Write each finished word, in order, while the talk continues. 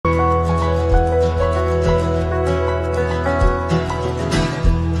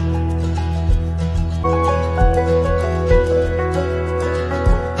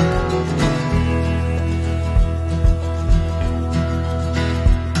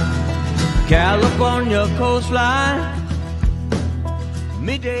California coastline,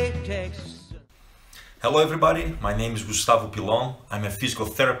 midday Texas. Hello everybody, my name is Gustavo Pilon. I'm a physical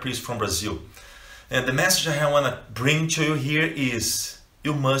therapist from Brazil. And the message I want to bring to you here is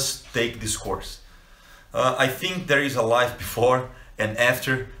you must take this course. I think there is a life before and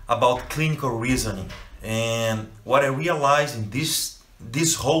after about clinical reasoning. And what I realized in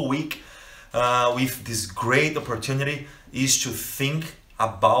this whole week with this great opportunity is to think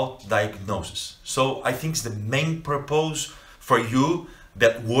about diagnosis. So I think it's the main purpose for you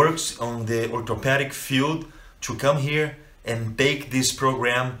that works on the orthopedic field to come here and take this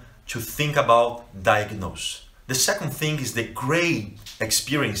program to think about diagnose. The second thing is the great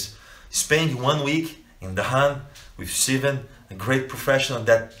experience spending 1 week in the hand with Steven, a great professional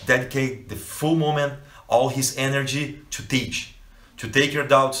that dedicate the full moment, all his energy to teach, to take your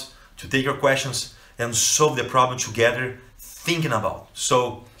doubts, to take your questions and solve the problem together, thinking about.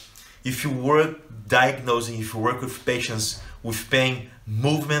 So if you work diagnosing, if you work with patients with pain,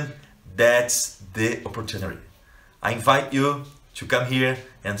 movement, that's the opportunity. I invite you to come here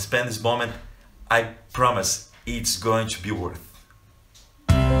and spend this moment. I promise it's going to be worth.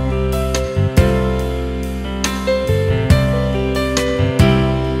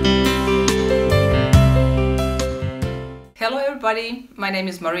 Hello everybody, my name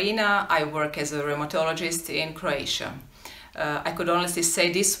is Marina. I work as a rheumatologist in Croatia. I could honestly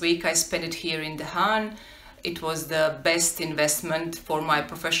say this week I spent it here in Dehan. It was the best investment for my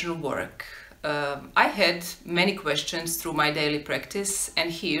professional work. I had many questions through my daily practice,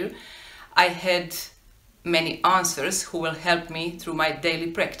 and here I had many answers who will help me through my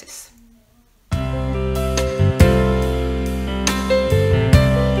daily practice.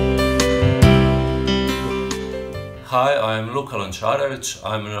 Hi, I'm Luka Lončarević.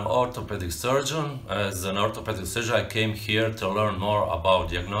 I'm an orthopedic surgeon. As an orthopedic surgeon, I came here to learn more about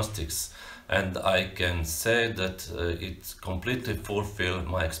diagnostics, and I can say that it completely fulfilled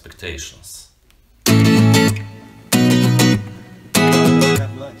my expectations.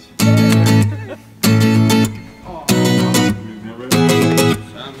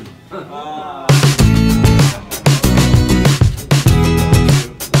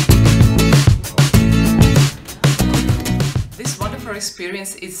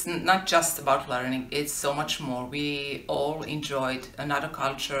 Experience is not just about learning, it's so much more. We all enjoyed another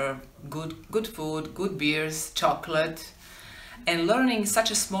culture, good food, good beers, chocolate, and learning such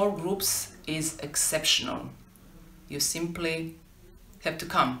a small groups is exceptional. You simply have to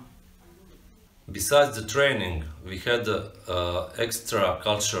come. Besides the training, we had an extra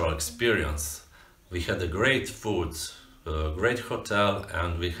cultural experience. We had a great food, a great hotel,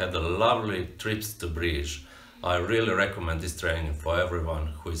 and we had a lovely trips to Bridge. I really recommend this training for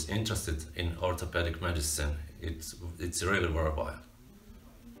everyone who is interested in orthopedic medicine. It's really worthwhile.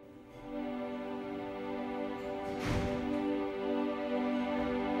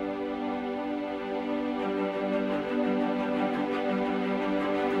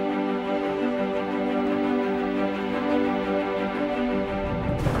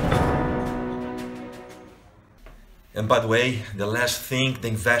 And by the way, the last thing, the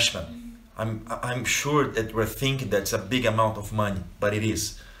investment. I'm sure that we're thinking that's a big amount of money, but it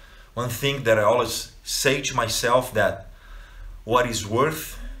is. One thing that I always say to myself that what is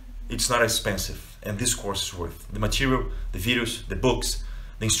worth, it's not expensive, and this course is worth. The material, the videos, the books,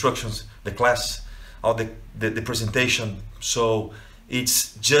 the instructions, the class, all the presentation. So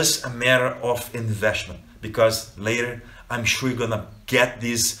it's just a matter of investment, because later I'm sure you're gonna get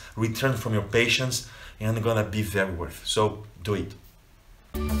this return from your patients and it's gonna be very worth. So do it.